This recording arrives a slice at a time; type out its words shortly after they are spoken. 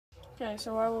Okay,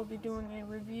 so I will be doing a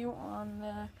review on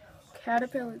the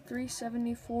Caterpillar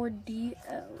 374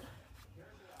 DL.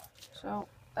 So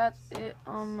that's it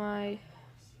on my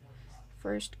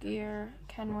first gear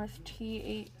Kenworth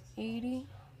T880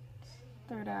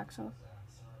 third axle.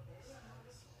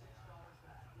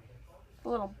 A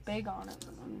little big on it,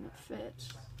 but I mean it fits.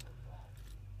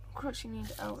 Of course you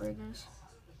need outriggers,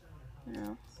 you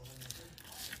know.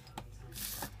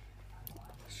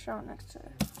 Show it next to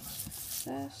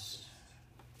this.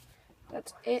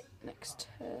 That's it next to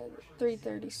the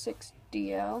 336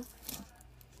 DL.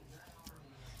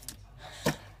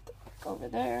 Over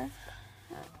there.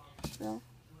 So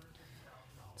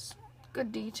it's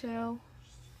good detail.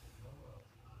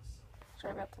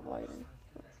 Sorry about the lighting.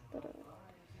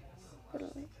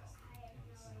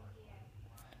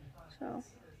 So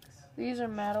these are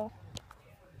metal.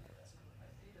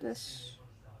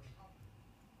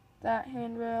 That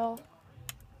handrail,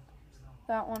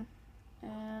 that one,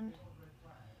 and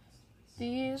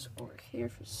these over here,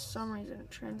 for some reason it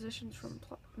transitions from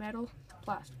metal to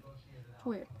plastic. It's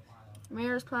weird.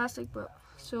 Mirror's plastic, but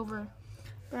silver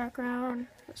background.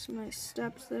 Got some nice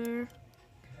steps there.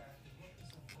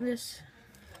 This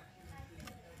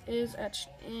is etched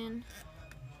in.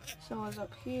 So is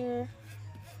up here.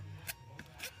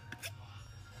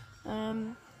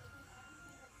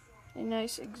 A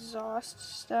nice exhaust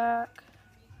stack.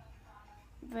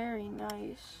 Very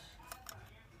nice.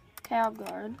 Cab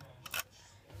guard.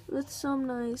 With some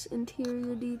nice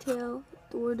interior detail.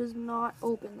 The door does not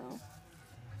open though.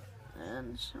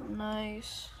 And some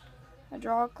nice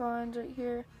hydraulic lines right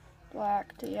here.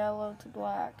 Black to yellow to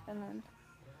black. And then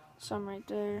some right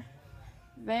there.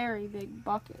 Very big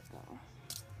bucket though.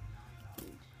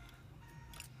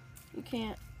 You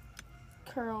can't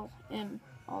curl in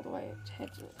all the way it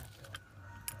hits it.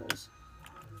 Because,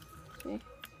 see,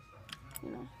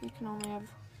 you know, you can only have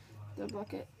the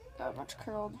bucket that much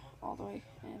curled all the way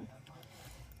in.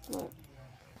 But,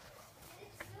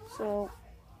 so,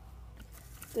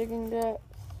 digging depth.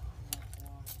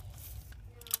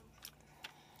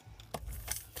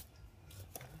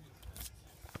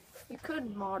 You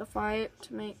could modify it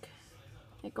to make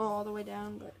it go all the way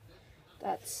down, but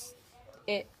that's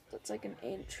it. That's like an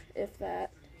inch, if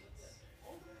that.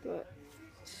 But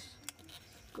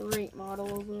great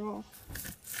model overall.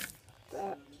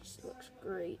 That just looks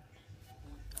great.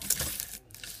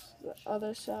 The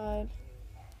other side,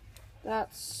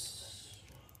 that's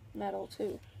metal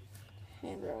too.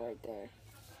 Handrail right there.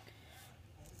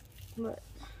 But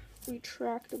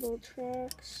retractable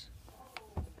tracks.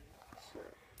 So,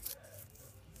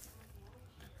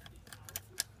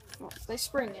 well, they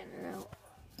spring in and out.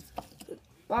 The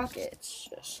buckets,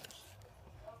 just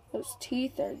those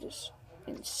teeth are just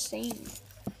insane.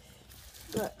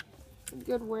 But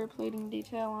good wear plating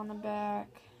detail on the back.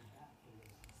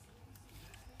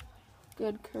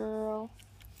 Good curl.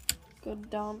 Good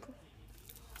dump.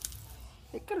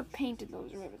 They could have painted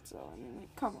those rivets though. I mean,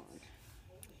 like, come on.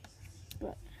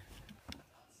 But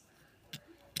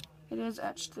it is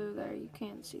etched through there. You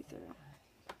can see through.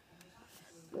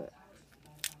 But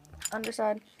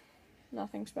underside,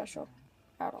 nothing special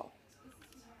at all.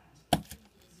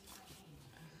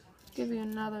 Give you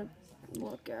another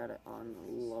look at it on the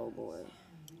low boy.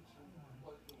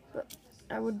 But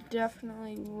I would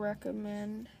definitely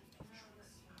recommend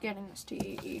getting this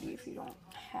T880 if you don't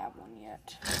have one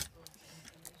yet.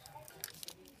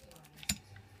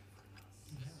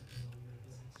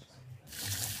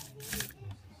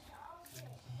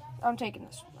 I'm taking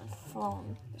this with my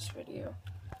phone, this video,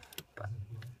 but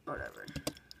whatever.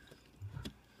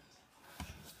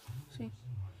 See?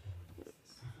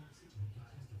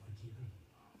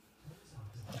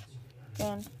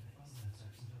 Again,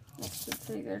 next to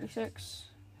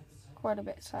 336, quite a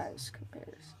bit size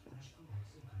comparison.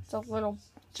 It's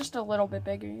just a little bit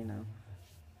bigger, you know.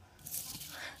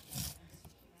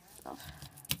 Oh.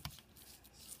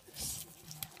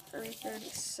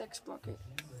 336 bucket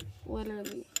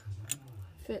literally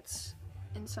fits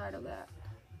inside of that.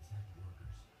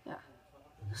 Yeah.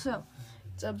 So,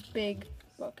 it's a big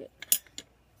bucket.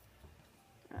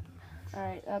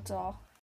 Alright, that's all.